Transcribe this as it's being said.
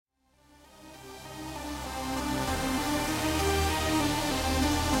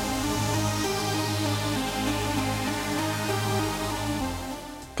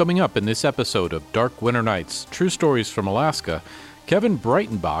Coming up in this episode of Dark Winter Nights, True Stories from Alaska, Kevin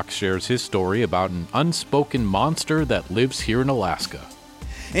Breitenbach shares his story about an unspoken monster that lives here in Alaska.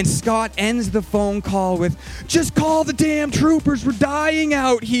 And Scott ends the phone call with, "Just call the damn troopers, we're dying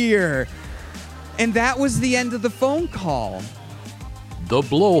out here." And that was the end of the phone call. The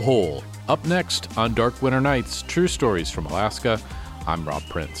Blowhole. Up next on Dark Winter Nights, True Stories from Alaska. I'm Rob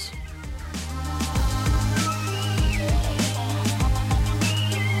Prince.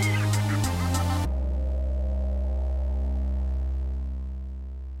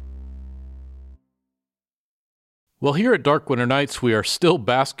 Well, here at Dark Winter Nights, we are still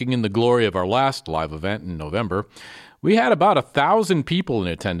basking in the glory of our last live event in November. We had about 1,000 people in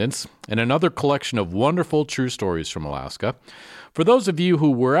attendance and another collection of wonderful true stories from Alaska. For those of you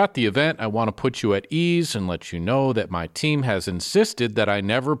who were at the event, I want to put you at ease and let you know that my team has insisted that I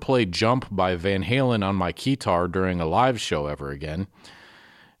never play Jump by Van Halen on my guitar during a live show ever again.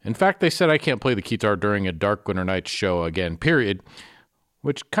 In fact, they said I can't play the guitar during a Dark Winter Nights show again, period.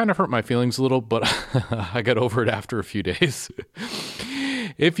 Which kind of hurt my feelings a little, but I got over it after a few days.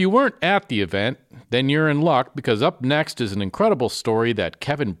 If you weren't at the event, then you're in luck, because up next is an incredible story that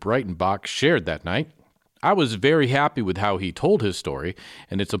Kevin Breitenbach shared that night. I was very happy with how he told his story,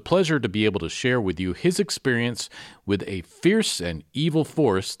 and it's a pleasure to be able to share with you his experience with a fierce and evil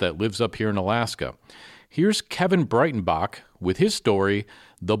force that lives up here in Alaska. Here's Kevin Breitenbach with his story,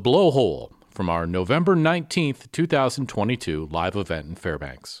 The Blowhole, from our November 19th, 2022 live event in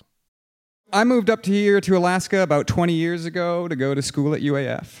Fairbanks. I moved up here to Alaska about 20 years ago to go to school at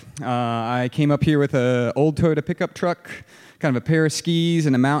UAF. I came up here with an old Toyota pickup truck, kind of a pair of skis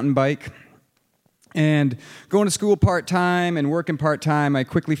and a mountain bike. And going to school part-time and working part-time, I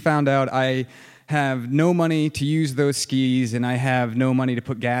quickly found out I have no money to use those skis and I have no money to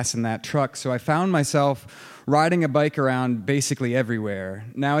put gas in that truck. So I found myself riding a bike around basically everywhere.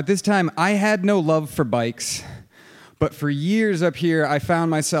 Now, at this time, I had no love for bikes, but for years up here, I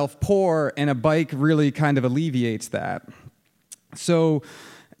found myself poor, and a bike really kind of alleviates that. So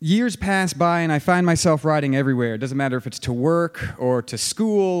years pass by, and I find myself riding everywhere. It doesn't matter if it's to work or to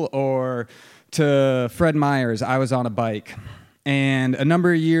school or to Fred Meyer's. I was on a bike. And a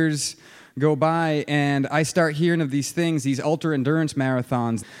number of years go by, and I start hearing of these things, these ultra-endurance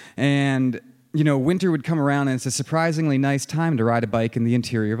marathons, and winter would come around, and it's a surprisingly nice time to ride a bike in the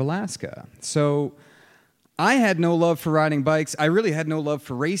interior of Alaska. So I had no love for riding bikes. I really had no love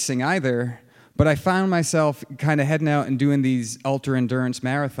for racing either, but I found myself kind of heading out and doing these ultra-endurance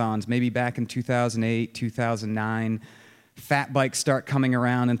marathons, maybe back in 2008, 2009. Fat bikes start coming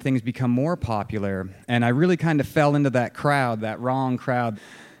around, and things become more popular. And I really kind of fell into that crowd, that wrong crowd.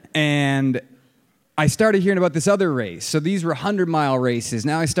 And I started hearing about this other race. So these were 100-mile races.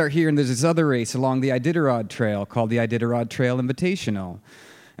 Now I start hearing there's this other race along the Iditarod Trail called the Iditarod Trail Invitational.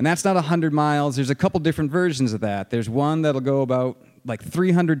 And that's not 100 miles. There's a couple different versions of that. There's one that'll go about like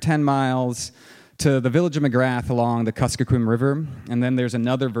 310 miles to the village of McGrath along the Kuskokwim River. And then there's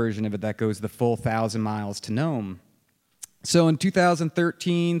another version of it that goes the full 1,000 miles to Nome. So in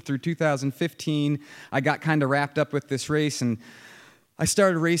 2013 through 2015, I got kind of wrapped up with this race, and I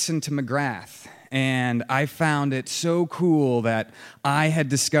started racing to McGrath. And I found it so cool that I had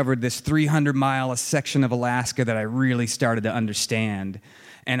discovered this 300-mile section of Alaska that I really started to understand.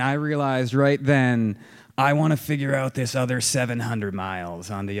 And I realized right then, I want to figure out this other 700 miles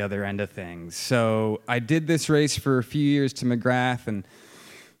on the other end of things. So I did this race for a few years to McGrath, and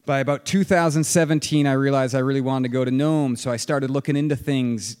by about 2017, I realized I really wanted to go to Nome. So I started looking into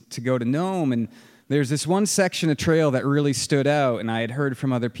things to go to Nome, and there's this one section of trail that really stood out, and I had heard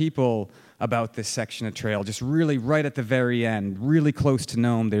from other people about this section of trail, just really right at the very end, really close to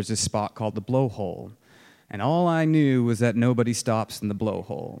Nome. There's this spot called the Blowhole. And all I knew was that nobody stops in the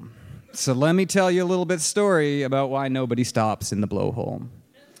Blowhole. So let me tell you a little bit story about why nobody stops in the Blowhole.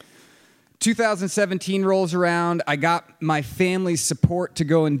 2017 rolls around. I got my family's support to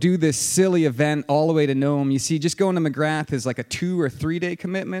go and do this silly event all the way to Nome. You see, just going to McGrath is like a 2 or 3 day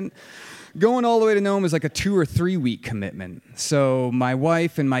commitment. Going all the way to Nome is like a 2 or 3 week commitment. So my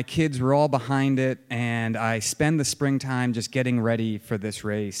wife and my kids were all behind it, and I spend the springtime just getting ready for this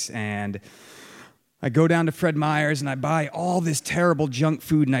race. And I go down to Fred Meyer's, and I buy all this terrible junk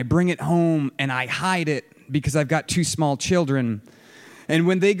food, and I bring it home, and I hide it because I've got 2 small children. And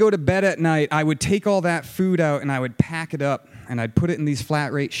when they go to bed at night, I would take all that food out, and I would pack it up, and I'd put it in these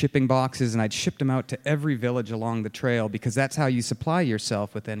flat rate shipping boxes, and I'd ship them out to every village along the trail, because that's how you supply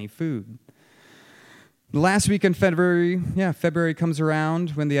yourself with any food. The last week in February comes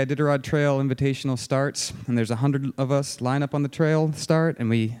around when the Iditarod Trail Invitational starts, and there's 100 of us line up on the trail start, and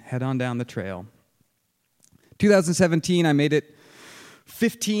we head on down the trail. 2017, I made it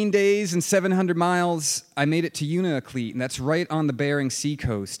 15 days and 700 miles, I made it to Unalakleet, and that's right on the Bering Sea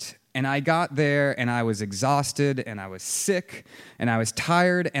coast. And I got there, and I was exhausted, and I was sick, and I was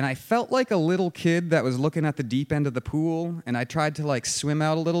tired, and I felt like a little kid that was looking at the deep end of the pool, and I tried to, swim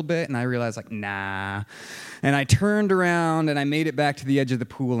out a little bit, and I realized, nah. And I turned around, and I made it back to the edge of the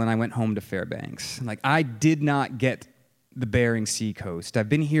pool, and I went home to Fairbanks. I did not get the Bering Sea coast. I've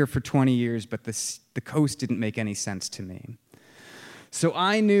been here for 20 years, but the coast didn't make any sense to me. So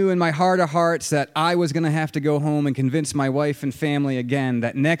I knew in my heart of hearts that I was going to have to go home and convince my wife and family again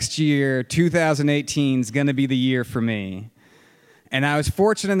that next year, 2018, is going to be the year for me. And I was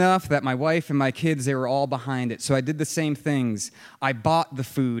fortunate enough that my wife and my kids, they were all behind it. So I did the same things. I bought the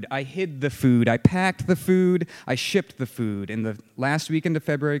food. I hid the food. I packed the food. I shipped the food. And the last weekend of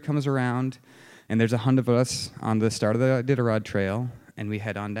February comes around, and there's 100 of us on the start of the Iditarod Trail, and we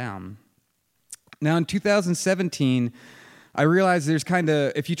head on down. Now, in 2017, I realized there's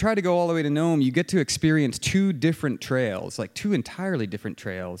if you try to go all the way to Nome, you get to experience two different trails, two entirely different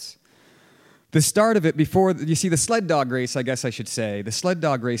trails. The start of it, before, you see the sled dog race, I guess I should say, the sled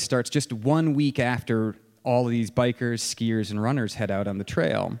dog race starts just 1 week after all of these bikers, skiers, and runners head out on the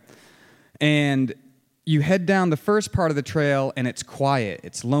trail. And you head down the first part of the trail, and it's quiet.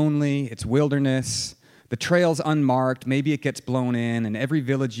 It's lonely. It's wilderness. The trail's unmarked. Maybe it gets blown in, and every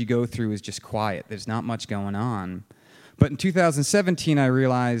village you go through is just quiet. There's not much going on. But in 2017, I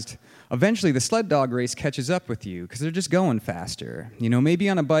realized eventually the sled dog race catches up with you because they're just going faster. Maybe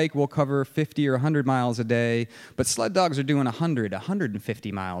on a bike we'll cover 50 or 100 miles a day, but sled dogs are doing 100,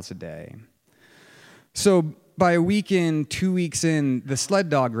 150 miles a day. So by a week in, 2 weeks in, the sled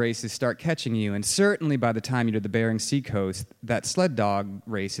dog races start catching you, and certainly by the time you're to the Bering Sea coast, that sled dog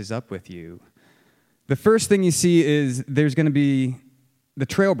race is up with you. The first thing you see is there's going to be the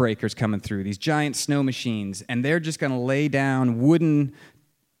trail breakers coming through, these giant snow machines, and they're just going to lay down wooden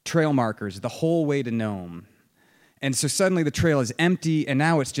trail markers the whole way to Nome. And so suddenly the trail is empty, and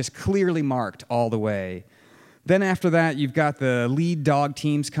now it's just clearly marked all the way. Then after that, you've got the lead dog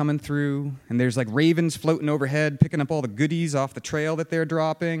teams coming through, and there's ravens floating overhead, picking up all the goodies off the trail that they're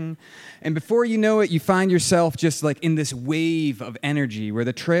dropping. And before you know it, you find yourself just in this wave of energy where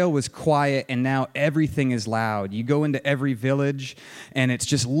the trail was quiet and now everything is loud. You go into every village, and it's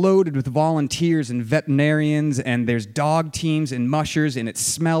just loaded with volunteers and veterinarians, and there's dog teams and mushers, and it's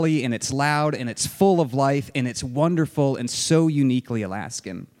smelly, and it's loud, and it's full of life, and it's wonderful and so uniquely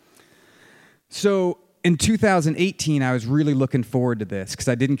Alaskan. So in 2018, I was really looking forward to this because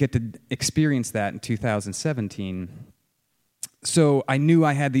I didn't get to experience that in 2017. So I knew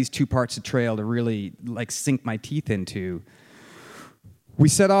I had these two parts of trail to really sink my teeth into. We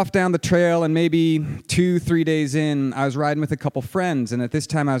set off down the trail, and maybe 2-3 days in, I was riding with a couple friends, and at this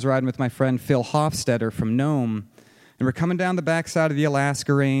time I was riding with my friend Phil Hofstetter from Nome, and we're coming down the backside of the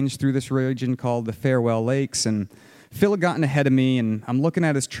Alaska Range through this region called the Farewell Lakes, and Phil had gotten ahead of me, and I'm looking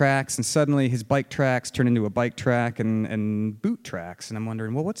at his tracks, and suddenly his bike tracks turn into a bike track and boot tracks, and I'm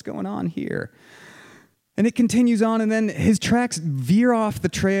wondering, well, what's going on here? And it continues on, and then his tracks veer off the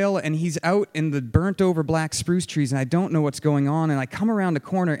trail, and he's out in the burnt-over black spruce trees, and I don't know what's going on, and I come around a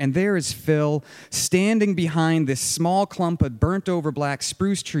corner, and there is Phil standing behind this small clump of burnt-over black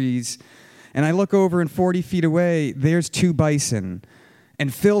spruce trees, and I look over, and 40 feet away, there's two bison,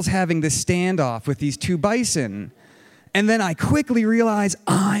 and Phil's having this standoff with these two bison. And then I quickly realize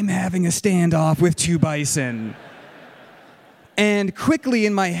I'm having a standoff with two bison. And quickly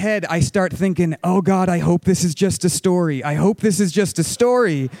in my head, I start thinking, oh God, I hope this is just a story. I hope this is just a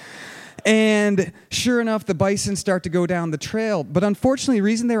story. And sure enough, the bison start to go down the trail. But unfortunately, the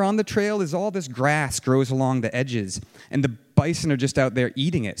reason they're on the trail is all this grass grows along the edges. And the bison are just out there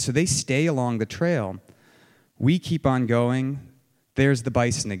eating it. So they stay along the trail. We keep on going. There's the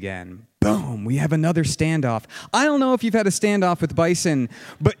bison again. Boom, we have another standoff. I don't know if you've had a standoff with bison,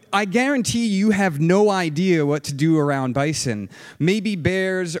 but I guarantee you have no idea what to do around bison. Maybe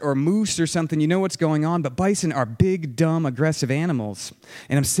bears or moose or something, you know what's going on, but bison are big, dumb, aggressive animals.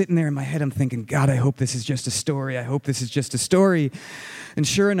 And I'm sitting there in my head, I'm thinking, God, I hope this is just a story. I hope this is just a story. And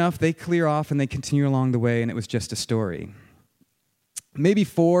sure enough, they clear off and they continue along the way, and it was just a story. Maybe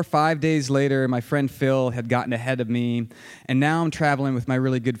 4 or 5 days later, my friend Phil had gotten ahead of me, and now I'm traveling with my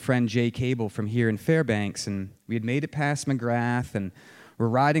really good friend Jay Cable from here in Fairbanks, and we had made it past McGrath, and we're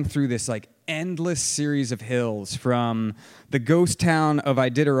riding through this endless series of hills from the ghost town of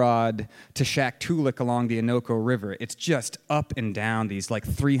Iditarod to Shaktoolik along the Innoko River. It's just up and down these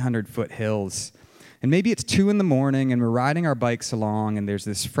 300-foot hills. And maybe it's 2 a.m, and we're riding our bikes along, and there's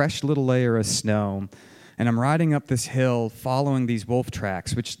this fresh little layer of snow. And I'm riding up this hill following these wolf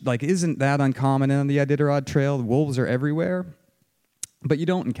tracks, which isn't that uncommon on the Iditarod Trail. The wolves are everywhere. but you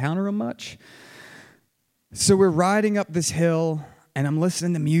don't encounter them much. So we're riding up this hill, and I'm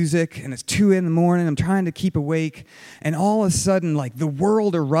listening to music, and it's 2 a.m. I'm trying to keep awake, and all of a sudden, like, the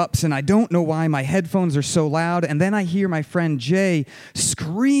world erupts, and I don't know why my headphones are so loud, and then I hear my friend Jay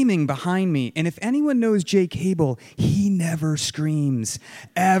screaming behind me, and if anyone knows Jay Cable, he never screams,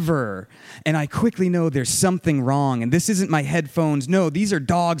 ever, and I quickly know there's something wrong, and this isn't my headphones, no, these are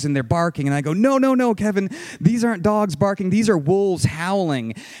dogs, and they're barking, and I go, no, Kevin, these aren't dogs barking, these are wolves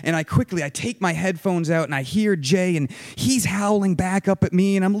howling, and I take my headphones out, and I hear Jay, and he's howling back up at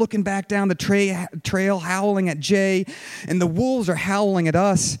me, and I'm looking back down the trail howling at Jay, and the wolves are howling at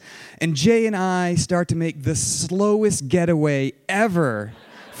us, and Jay and I start to make the slowest getaway ever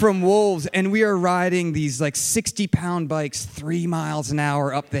from wolves, and we are riding these like 60-pound bikes 3 miles an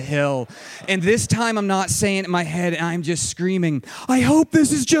hour up the hill, and this time I'm not saying it in my head, I'm just screaming, I hope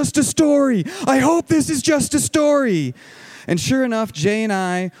this is just a story, I hope this is just a story. And sure enough, Jay and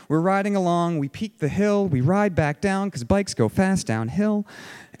I were riding along. We peak the hill. We ride back down because bikes go fast downhill.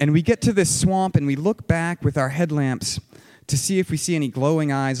 And we get to this swamp, and we look back with our headlamps to see if we see any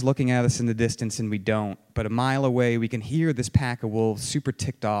glowing eyes looking at us in the distance, and we don't. But a mile away, we can hear this pack of wolves super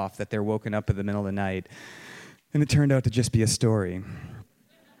ticked off that they're woken up in the middle of the night. And it turned out to just be a story.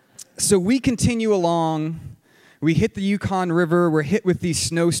 So we continue along. We hit the Yukon River, we're hit with these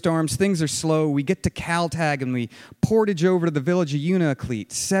snowstorms, things are slow, we get to Kaltag and we portage over to the village of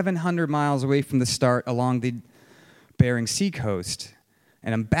Unalakleet, 700 miles away from the start along the Bering Sea coast.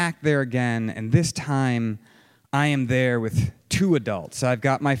 And I'm back there again, and this time I am there with 2 adults. I've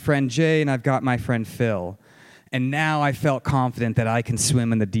got my friend Jay and I've got my friend Phil. And now I felt confident that I can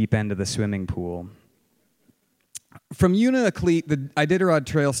swim in the deep end of the swimming pool. From Unalakleet, the Iditarod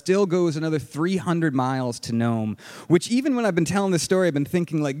Trail still goes another 300 miles to Nome, which even when I've been telling this story, I've been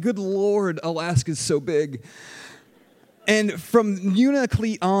thinking, like, good Lord, Alaska's so big. And from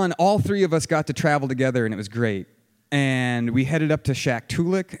Unalakleet on, all 3 of us got to travel together, and it was great. And we headed up to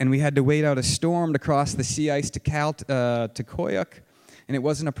Shaktoolik, and we had to wait out a storm to cross the sea ice to Koyuk, and it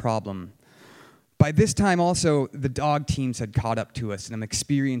wasn't a problem. By this time, also, the dog teams had caught up to us, and I'm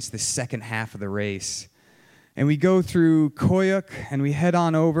experienced the second half of the race. And we go through Koyuk, and we head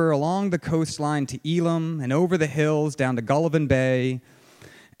on over along the coastline to Elam, and over the hills down to Gullivan Bay,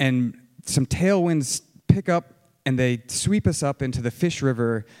 and some tailwinds pick up, and they sweep us up into the Fish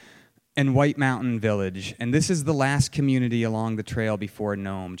River and White Mountain Village. And this is the last community along the trail before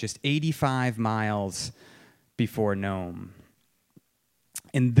Nome, just 85 miles before Nome.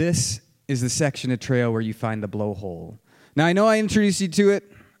 And this is the section of trail where you find the blowhole. Now, I know I introduced you to it,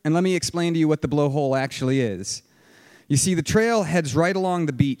 and let me explain to you what the blowhole actually is. You see, the trail heads right along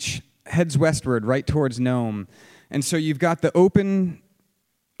the beach, heads westward, right towards Nome. And so you've got the open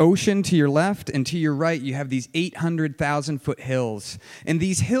ocean to your left, and to your right, you have these 800,000-foot hills. And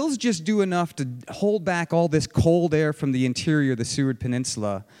these hills just do enough to hold back all this cold air from the interior of the Seward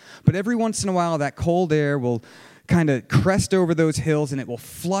Peninsula. But every once in a while, that cold air will kind of crest over those hills, and it will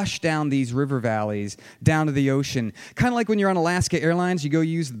flush down these river valleys down to the ocean. Kind of like when you're on Alaska Airlines, you go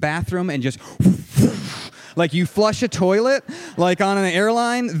use the bathroom and just like you flush a toilet, like on an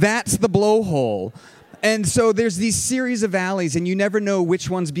airline, that's the blowhole. And so there's these series of valleys, and you never know which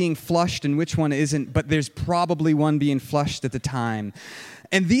one's being flushed and which one isn't, but there's probably one being flushed at the time.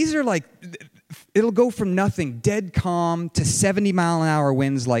 And these are like, it'll go from nothing, dead calm, to 70-mile-an-hour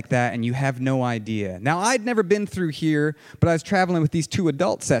winds like that, and you have no idea. Now, I'd never been through here, but I was traveling with these 2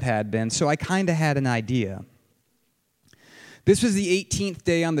 adults that had been, so I kind of had an idea. This was the 18th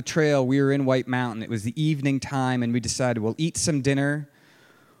day on the trail. We were in White Mountain. It was the evening time, and we decided we'll eat some dinner,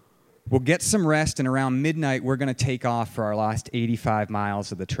 we'll get some rest, and around midnight, we're going to take off for our last 85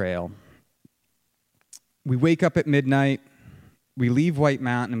 miles of the trail. We wake up at midnight. We leave White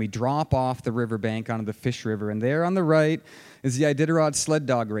Mountain, and we drop off the riverbank onto the Fish River, and there on the right is the Iditarod sled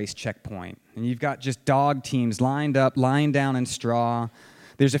dog race checkpoint. And you've got just dog teams lined up, lying down in straw.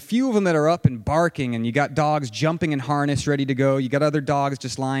 There's a few of them that are up and barking, and you got dogs jumping in harness ready to go. You got other dogs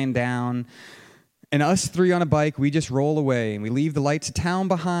just lying down. And us 3 on a bike, we just roll away, and we leave the lights of town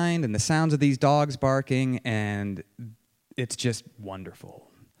behind and the sounds of these dogs barking, and it's just wonderful.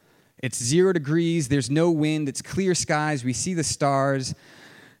 It's 0 degrees, there's no wind, it's clear skies, we see the stars,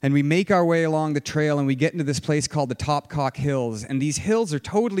 and we make our way along the trail, and we get into this place called the Topcock Hills, and these hills are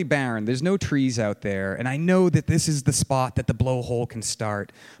totally barren. There's no trees out there, and I know that this is the spot that the blowhole can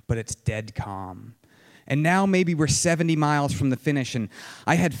start, but it's dead calm. And now maybe we're 70 miles from the finish, and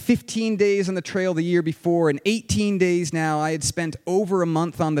I had 15 days on the trail the year before, and 18 days now. I had spent over a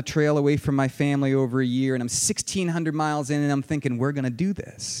month on the trail away from my family over a year, and I'm 1,600 miles in, and I'm thinking, we're going to do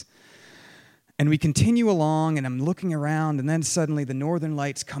this. And we continue along, and I'm looking around, and then suddenly the northern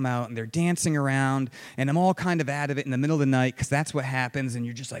lights come out, and they're dancing around, and I'm all kind of out of it in the middle of the night, because that's what happens, and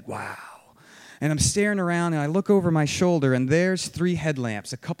you're just like, wow. And I'm staring around, and I look over my shoulder, and there's 3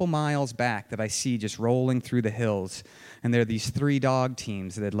 headlamps a couple miles back that I see just rolling through the hills. And they're these 3 dog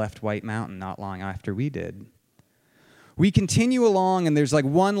teams that had left White Mountain not long after we did. We continue along, and there's like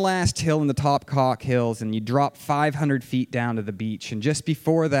one last hill in the Topcock Hills, and you drop 500 feet down to the beach. And just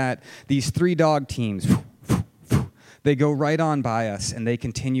before that, these 3 dog teams, they go right on by us, and they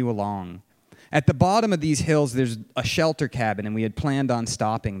continue along. At the bottom of these hills, there's a shelter cabin, and we had planned on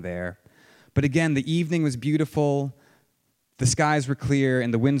stopping there. But again, the evening was beautiful, the skies were clear,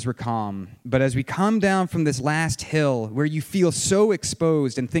 and the winds were calm. But as we come down from this last hill, where you feel so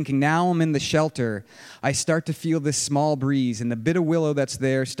exposed and thinking, now I'm in the shelter, I start to feel this small breeze, and the bit of willow that's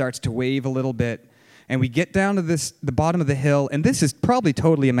there starts to wave a little bit. And we get down to the bottom of the hill, and this is probably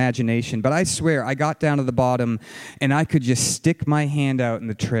totally imagination, but I swear I got down to the bottom, and I could just stick my hand out in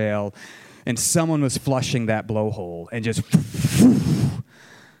the trail, and someone was flushing that blowhole, and just...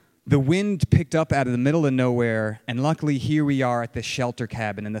 The wind picked up out of the middle of nowhere, and luckily here we are at this shelter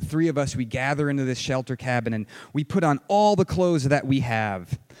cabin, and the 3 of us, we gather into this shelter cabin, and we put on all the clothes that we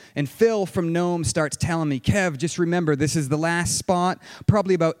have. And Phil from Nome starts telling me, Kev, just remember, this is the last spot,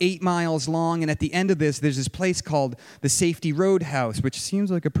 probably about 8 miles long, and at the end of this, there's this place called the Safety Roadhouse, which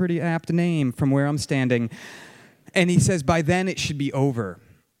seems like a pretty apt name from where I'm standing. And he says, by then it should be over.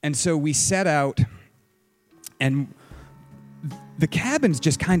 And so we set out, and the cabin's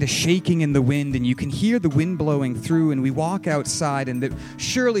just kind of shaking in the wind, and you can hear the wind blowing through, and we walk outside, and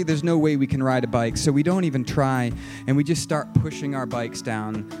surely there's no way we can ride a bike, so we don't even try, and we just start pushing our bikes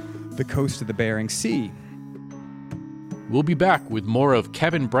down the coast of the Bering Sea. We'll be back with more of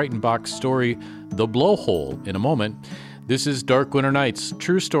Kevin Breitenbach's story, The Blowhole, in a moment. This is Dark Winter Nights,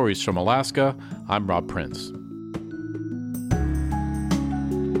 True Stories from Alaska. I'm Rob Prince.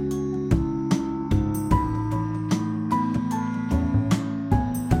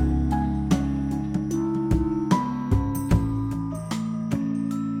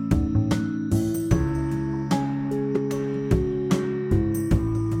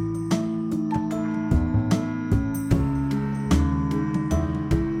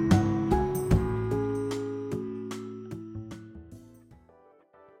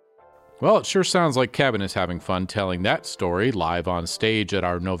 Well, it sure sounds like Kevin is having fun telling that story live on stage at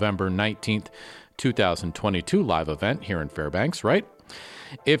our November 19th, 2022 live event here in Fairbanks, right?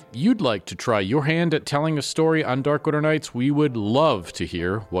 If you'd like to try your hand at telling a story on Dark Winter Nights, we would love to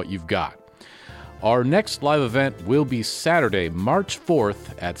hear what you've got. Our next live event will be Saturday, March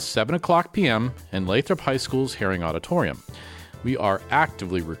 4th at 7 o'clock p.m. in Lathrop High School's Herring Auditorium. We are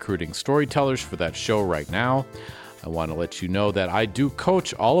actively recruiting storytellers for that show right now. I want to let you know that I do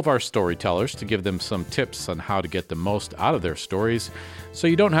coach all of our storytellers to give them some tips on how to get the most out of their stories, so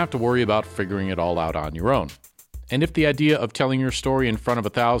you don't have to worry about figuring it all out on your own. And if the idea of telling your story in front of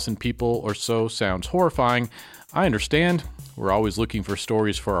 1,000 people or so sounds horrifying, I understand. We're always looking for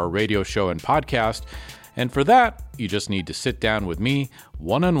stories for our radio show and podcast, and for that, you just need to sit down with me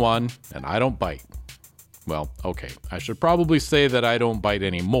one-on-one, and I don't bite. Well, okay, I should probably say that I don't bite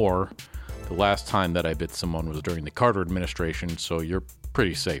anymore. The last time that I bit someone was during the Carter administration, so you're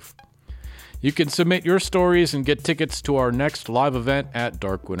pretty safe. You can submit your stories and get tickets to our next live event at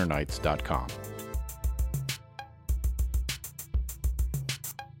darkwinternights.com.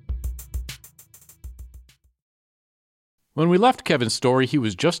 When we left Kevin's story, he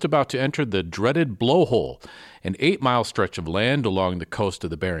was just about to enter the dreaded Blowhole, an 8-mile stretch of land along the coast of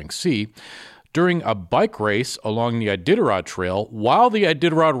the Bering Sea, during a bike race along the Iditarod Trail while the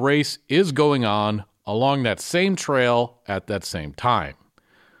Iditarod race is going on along that same trail at that same time.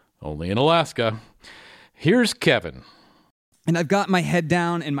 Only in Alaska. Here's Kevin. And I've got my head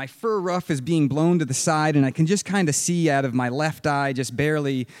down, and my fur ruff is being blown to the side, and I can just kind of see out of my left eye, just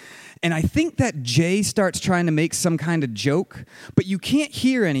barely. And I think that Jay starts trying to make some kind of joke, but you can't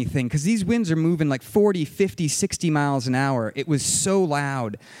hear anything because these winds are moving like 40, 50, 60 miles an hour. It was so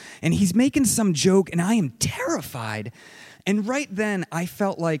loud. And he's making some joke, and I am terrified. And right then, I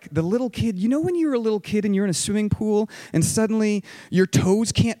felt like the little kid, you know when you're a little kid and you're in a swimming pool and suddenly your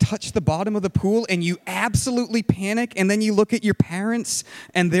toes can't touch the bottom of the pool and you absolutely panic, and then you look at your parents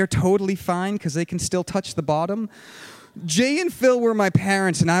and they're totally fine because they can still touch the bottom? Jay and Phil were my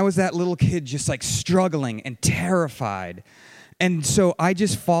parents, and I was that little kid just like struggling and terrified. And so I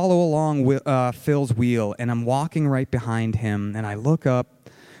just follow along with Phil's wheel, and I'm walking right behind him, and I look up,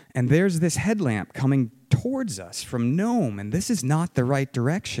 and there's this headlamp coming towards us from Nome, and this is not the right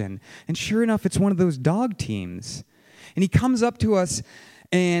direction. And sure enough, it's one of those dog teams. And he comes up to us,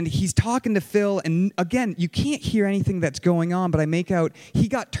 And he's talking to Phil, and again, you can't hear anything that's going on, but I make out he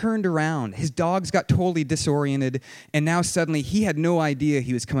got turned around. His dogs got totally disoriented, and now suddenly he had no idea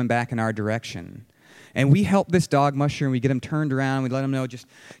he was coming back in our direction. And we help this dog musher, and we get him turned around. We let him know, just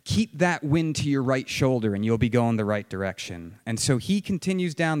keep that wind to your right shoulder, and you'll be going the right direction. And so he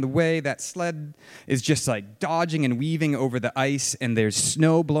continues down the way. That sled is just like dodging and weaving over the ice, and there's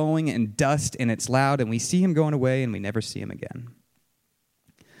snow blowing and dust, and it's loud, and we see him going away, and we never see him again.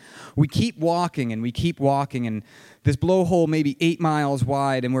 We keep walking, and this blowhole may be 8 miles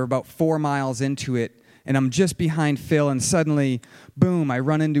wide, and we're about 4 miles into it, and I'm just behind Phil, and suddenly, boom, I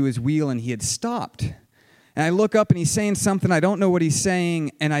run into his wheel, and he had stopped. And I look up, and he's saying something. I don't know what he's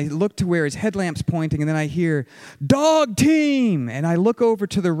saying, and I look to where his headlamp's pointing, and then I hear, "Dog team!" And I look over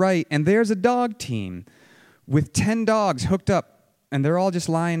to the right, and there's a dog team with 10 dogs hooked up, and they're all just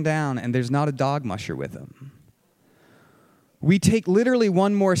lying down, and there's not a dog musher with them. We take literally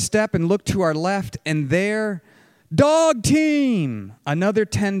one more step and look to our left, and there, dog team! Another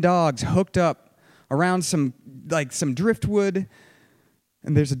 10 dogs hooked up around some driftwood,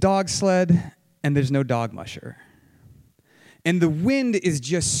 and there's a dog sled, and there's no dog musher. And the wind is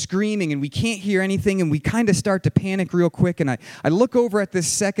just screaming, and we can't hear anything, and we kind of start to panic real quick, and I look over at this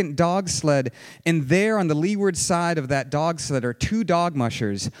second dog sled, and there on the leeward side of that dog sled are 2 dog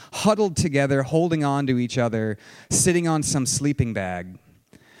mushers huddled together, holding on to each other, sitting on some sleeping bag.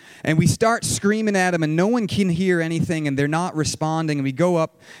 And we start screaming at them, and no one can hear anything, and they're not responding, and we go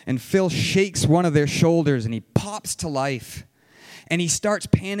up, and Phil shakes one of their shoulders, and he pops to life. And he starts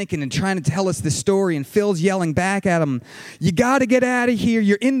panicking and trying to tell us this story, and Phil's yelling back at him, "You got to get out of here.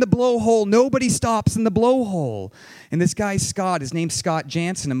 You're in the blowhole. Nobody stops in the blowhole." And this guy, Scott, his name's Scott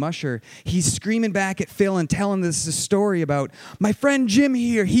Jansen, a musher, he's screaming back at Phil and telling us a story about, "My friend Jim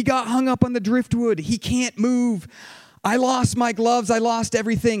here, he got hung up on the driftwood. He can't move. I lost my gloves. I lost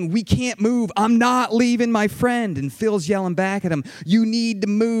everything. We can't move. I'm not leaving my friend." And Phil's yelling back at him, "You need to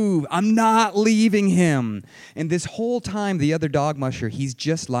move. I'm not leaving him." And this whole time, the other dog musher, he's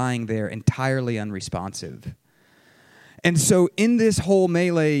just lying there entirely unresponsive. And so in this whole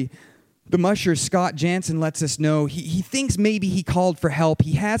melee, the musher, Scott Jansen, lets us know he thinks maybe he called for help.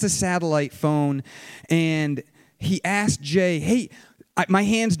 He has a satellite phone, and he asked Jay, "Hey, my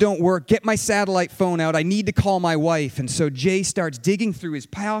hands don't work. Get my satellite phone out. I need to call my wife." And so Jay starts digging through his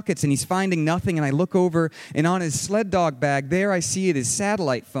pockets, and he's finding nothing. And I look over, and on his sled dog bag, there I see it, his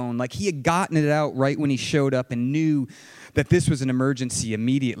satellite phone. Like he had gotten it out right when he showed up and knew that this was an emergency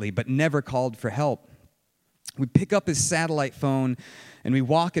immediately, but never called for help. We pick up his satellite phone, and we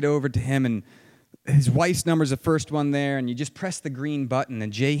walk it over to him, and his wife's number's the first one there, and you just press the green button,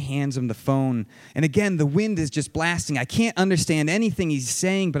 and Jay hands him the phone. And again, the wind is just blasting. I can't understand anything he's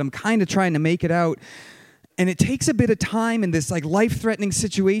saying, but I'm kind of trying to make it out. And it takes a bit of time in this life-threatening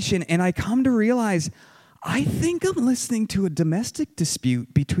situation, and I come to realize, I think I'm listening to a domestic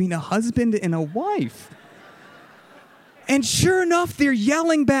dispute between a husband and a wife. And sure enough, they're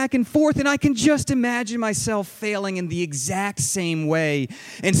yelling back and forth, and I can just imagine myself failing in the exact same way.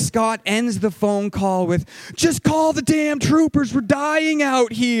 And Scott ends the phone call with, "Just call the damn troopers, we're dying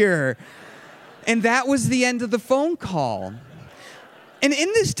out here." And that was the end of the phone call. And in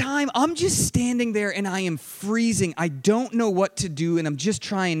this time, I'm just standing there, and I am freezing. I don't know what to do, and I'm just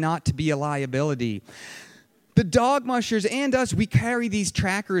trying not to be a liability. The dog mushers and us, we carry these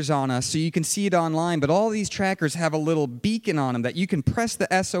trackers on us so you can see it online, but all these trackers have a little beacon on them that you can press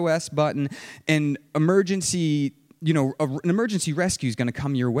the SOS button, and an emergency rescue is going to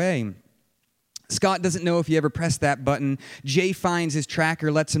come your way. Scott doesn't know if you ever press that button. Jay finds his tracker,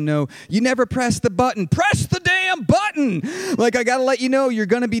 lets him know, "You never press the button. Press the damn button! Like, I got to let you know you're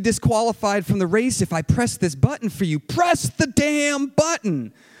going to be disqualified from the race if I press this button for you. Press the damn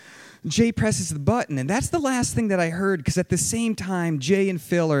button!" Jay presses the button, and that's the last thing that I heard, because at the same time, Jay and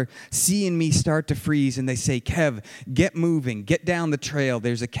Phil are seeing me start to freeze, and they say, "Kev, get moving, get down the trail.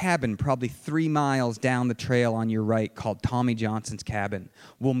 There's a cabin probably 3 miles down the trail on your right called Tommy Johnson's cabin.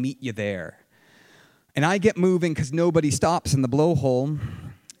 We'll meet you there." And I get moving because nobody stops in the blowhole.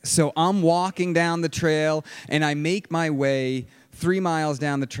 So I'm walking down the trail, and I make my way 3 miles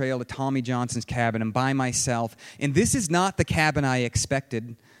down the trail to Tommy Johnson's cabin. I'm by myself, and this is not the cabin I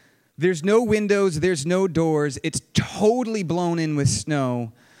expected. There's no windows, there's no doors. It's totally blown in with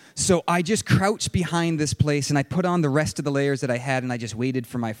snow. So I just crouched behind this place, and I put on the rest of the layers that I had, and I just waited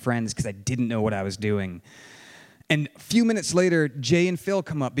for my friends because I didn't know what I was doing. And a few minutes later, Jay and Phil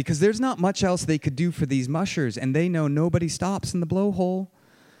come up because there's not much else they could do for these mushers, and they know nobody stops in the blowhole.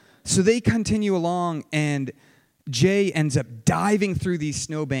 So they continue along, and Jay ends up diving through these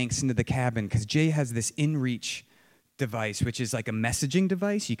snowbanks into the cabin because Jay has this in-reach device, which is like a messaging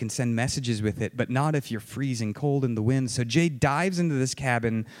device. You can send messages with it, but not if you're freezing cold in the wind. So Jay dives into this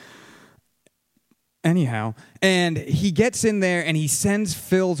cabin anyhow, and he gets in there and he sends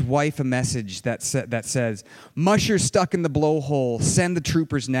Phil's wife a message that says, "Musher's stuck in the blowhole. Send the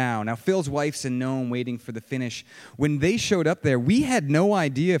troopers now." Now, Phil's wife's in Nome waiting for the finish. When they showed up there, we had no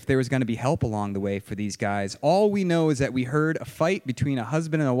idea if there was going to be help along the way for these guys. All we know is that we heard a fight between a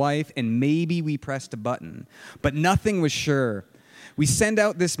husband and a wife, and maybe we pressed a button, but nothing was sure. We send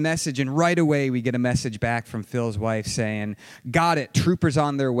out this message, and right away we get a message back from Phil's wife saying, "Got it, troopers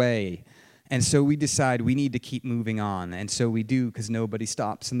on their way." And so we decide we need to keep moving on. And so we do, because nobody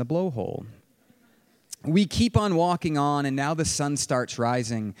stops in the blowhole. We keep on walking on, and now the sun starts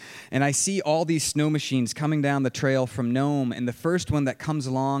rising. And I see all these snow machines coming down the trail from Nome. And the first one that comes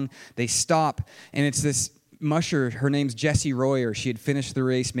along, they stop. And it's this musher. Her name's Jessie Royer. She had finished the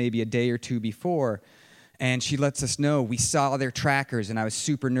race maybe a day or two before. And she lets us know. We saw their trackers, and I was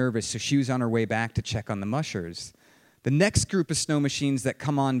super nervous. So she was on her way back to check on the mushers. The next group of snow machines that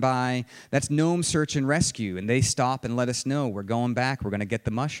come on by, that's Nome Search and Rescue, and they stop and let us know, we're going back, we're going to get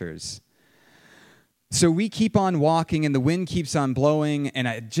the mushers. So we keep on walking, and the wind keeps on blowing, and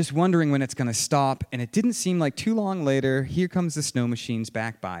I'm just wondering when it's going to stop, and it didn't seem like too long later, here comes the snow machines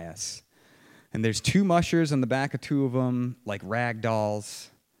back by us. And there's two mushers on the back of two of them, like rag dolls,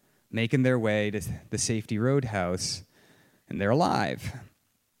 making their way to the Safety Roadhouse, and they're alive.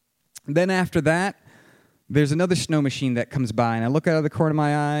 Then after that, there's another snow machine that comes by, and I look out of the corner of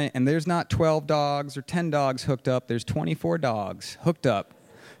my eye, and there's not 12 dogs or 10 dogs hooked up. There's 24 dogs hooked up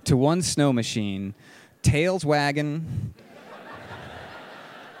to one snow machine, tails wagging,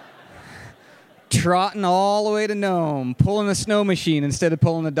 trotting all the way to Nome, pulling a snow machine instead of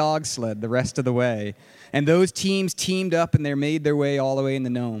pulling a dog sled the rest of the way. And those teams teamed up, and they made their way all the way into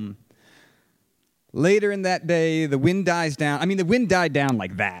Nome. Later in that day, the wind dies down. I mean, the wind died down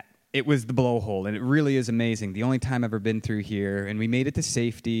like that. It was the blowhole, and it really is amazing. The only time I've ever been through here, and we made it to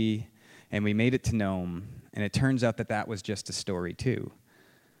safety, and we made it to Nome, and it turns out that that was just a story too.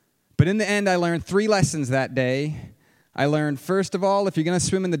 But in the end, I learned 3 lessons that day. I learned, first of all, if you're going to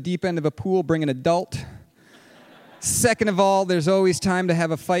swim in the deep end of a pool, bring an adult. Second of all, there's always time to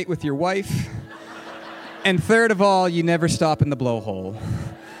have a fight with your wife. And third of all, you never stop in the blowhole.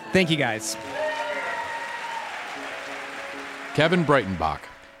 Thank you, guys. Kevin Breitenbach.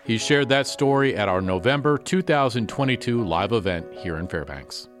 He shared that story at our November 2022 live event here in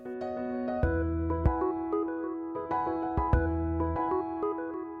Fairbanks.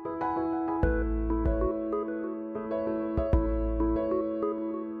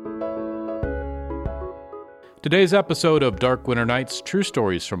 Today's episode of Dark Winter Nights True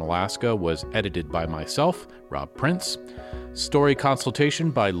Stories from Alaska was edited by myself, Rob Prince. Story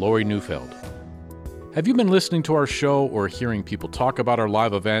consultation by Lori Neufeld. Have you been listening to our show or hearing people talk about our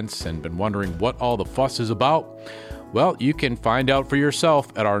live events and been wondering what all the fuss is about? Well, you can find out for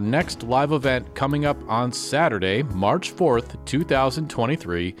yourself at our next live event coming up on Saturday, March 4th,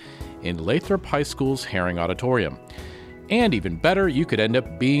 2023, in Lathrop High School's Herring Auditorium. And even better, you could end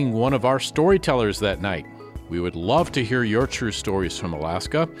up being one of our storytellers that night. We would love to hear your true stories from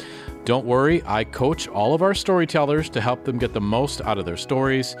Alaska. Don't worry, I coach all of our storytellers to help them get the most out of their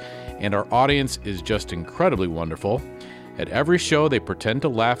stories, and our audience is just incredibly wonderful. At every show, they pretend to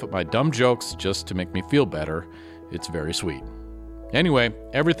laugh at my dumb jokes just to make me feel better. It's very sweet. Anyway,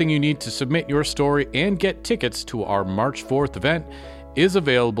 everything you need to submit your story and get tickets to our March 4th event is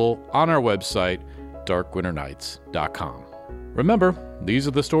available on our website, darkwinternights.com. Remember, these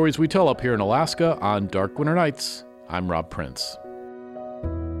are the stories we tell up here in Alaska on Dark Winter Nights. I'm Rob Prince.